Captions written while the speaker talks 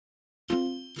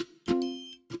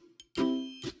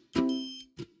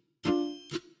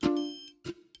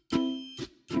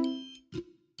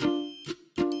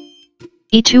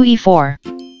e2 e4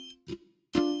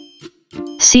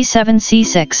 c7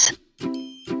 c6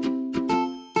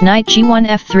 knight g1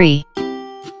 f3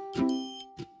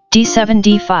 d7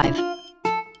 d5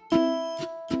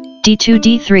 d2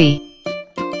 d3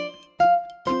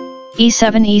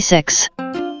 e7 e6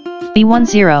 b1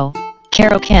 0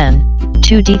 Caro-Kann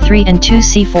 2 d3 and 2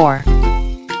 c4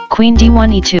 queen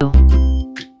d1 e2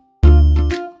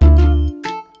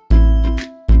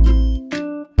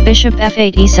 bishop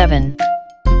f8 e7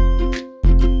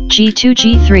 g2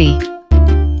 g3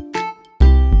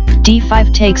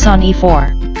 d5 takes on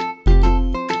e4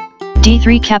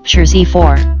 d3 captures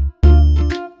e4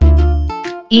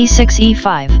 e6 e5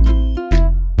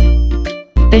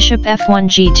 bishop f1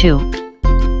 g2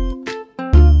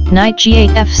 knight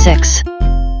g8 f6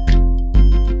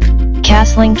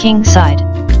 castling king side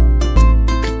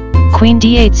queen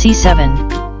d8 c7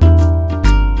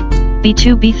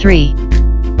 b2 b3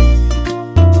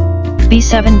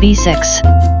 b7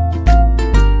 b6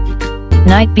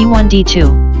 knight b1 d2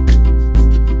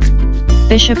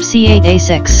 bishop c8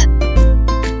 a6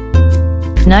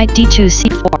 knight d2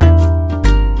 c4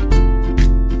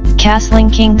 castling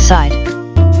king side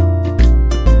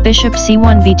bishop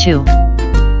c1 b2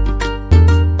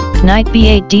 knight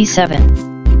b8 d7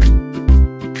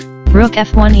 rook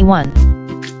f1 e1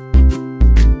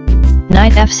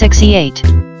 knight f6 e8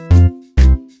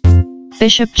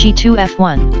 bishop g2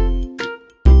 f1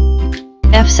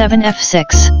 f7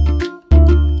 f6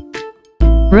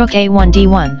 rook a1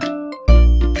 d1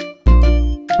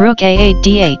 rook a8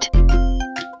 d8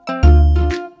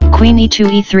 queen e2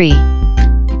 e3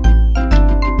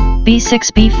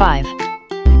 b6 b5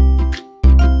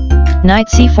 knight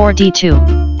c4 d2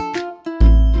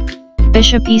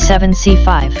 bishop e7 c5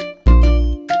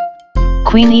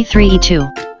 queen e3 e2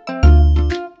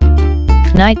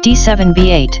 knight d7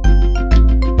 b8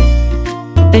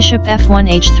 bishop f1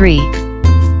 h3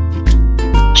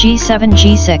 g7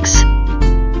 g6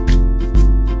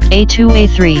 a2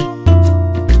 a3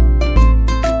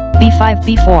 b5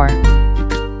 b4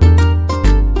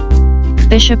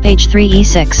 bishop h3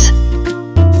 e6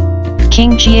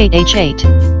 king g8 h8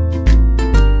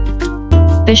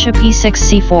 bishop e6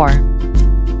 c4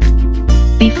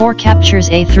 b4 captures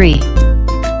a3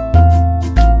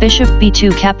 bishop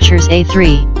b2 captures a3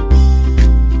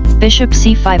 bishop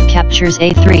c5 captures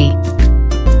a3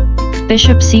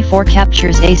 bishop c4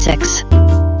 captures a6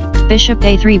 bishop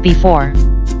a3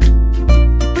 b4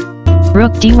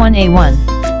 rook d1 a1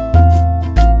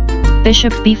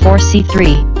 bishop b4 c3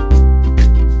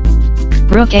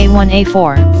 rook a1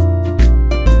 a4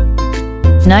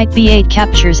 knight b8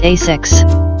 captures a6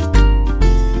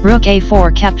 rook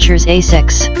a4 captures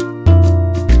a6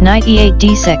 knight e8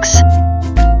 d6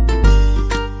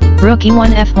 rook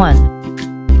e1 f1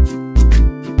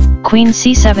 queen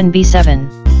c7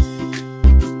 b7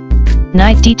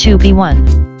 knight d2 b1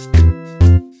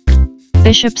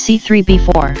 bishop c3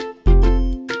 b4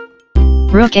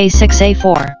 rook a6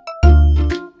 a4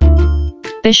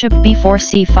 bishop b4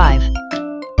 c5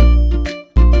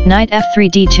 knight f3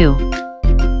 d2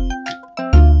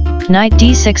 knight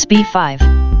d6 b5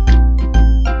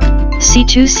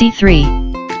 c2 c3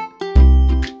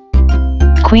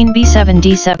 queen b7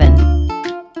 d7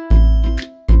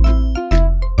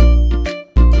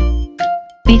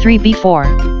 b3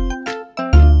 b4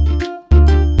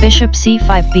 bishop c5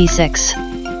 b6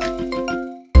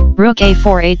 rook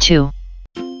a4 a2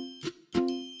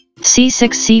 c6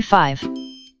 c5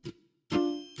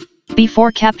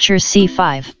 b4 captures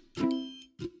c5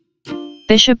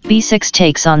 bishop b6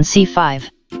 takes on c5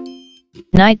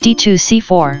 knight d2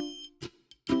 c4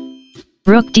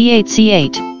 rook d8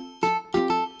 c8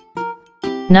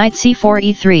 knight c4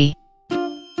 e3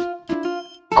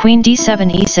 queen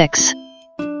d7 e6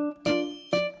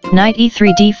 knight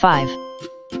e3 d5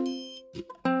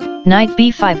 knight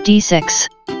b5 d6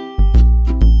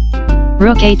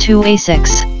 rook a2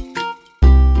 a6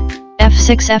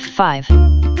 f6 f5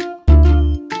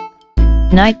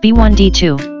 knight b1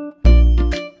 d2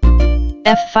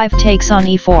 f5 takes on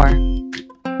e4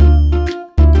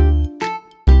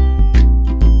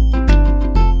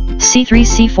 c3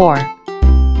 c4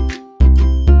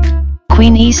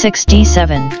 queen e6 d7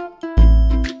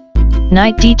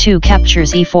 knight d2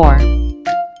 captures e4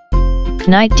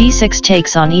 knight d6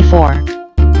 takes on e4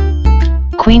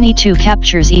 queen e2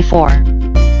 captures e4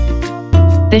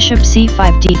 bishop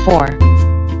c5 d4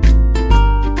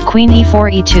 queen e4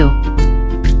 e2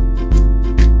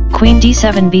 queen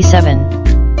d7 b7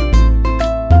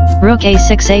 rook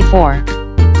a6 a4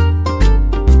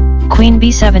 queen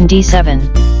b7 d7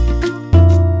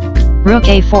 rook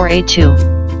a4 a2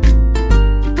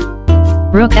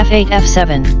 rook f8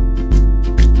 f7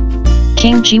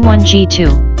 King G1 G2.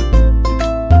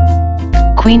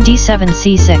 Queen D7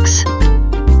 C6.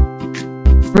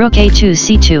 Rook A2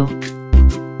 C2.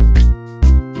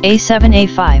 A7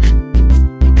 A5.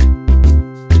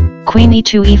 Queen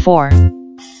E2 E4.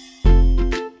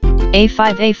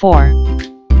 A5 A4.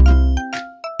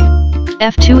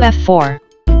 F2 F4.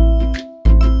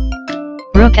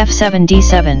 Rook F7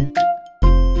 D7.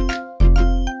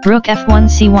 Rook F1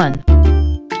 C1.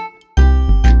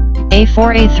 A4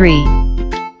 A3.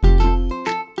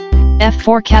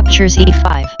 F4 captures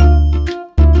E5.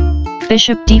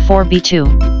 Bishop D4 B2.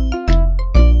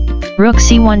 Rook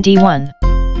C1 D1.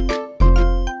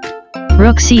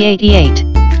 Rook C8 E8.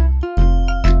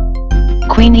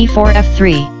 Queen E4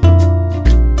 F3.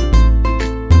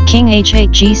 King H8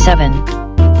 G7.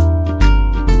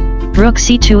 Rook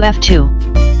C2 F2.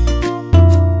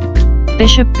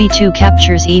 Bishop B2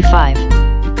 captures E5.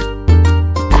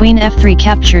 Queen F3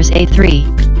 captures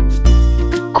A3.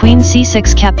 Queen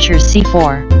C6 captures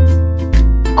C4.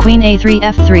 Queen A3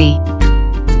 F3.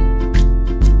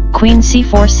 Queen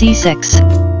C4 C6.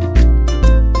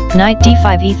 Knight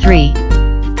D5 E3.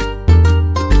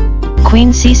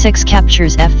 Queen C6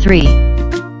 captures F3.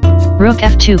 Rook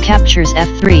F2 captures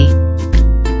F3.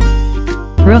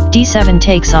 Rook D7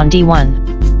 takes on D1.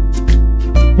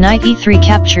 Knight E3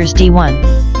 captures D1.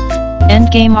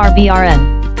 Endgame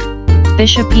RBRN.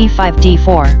 Bishop E5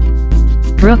 D4.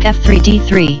 Rook F3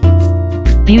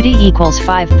 D3. Beauty equals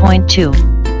 5.2.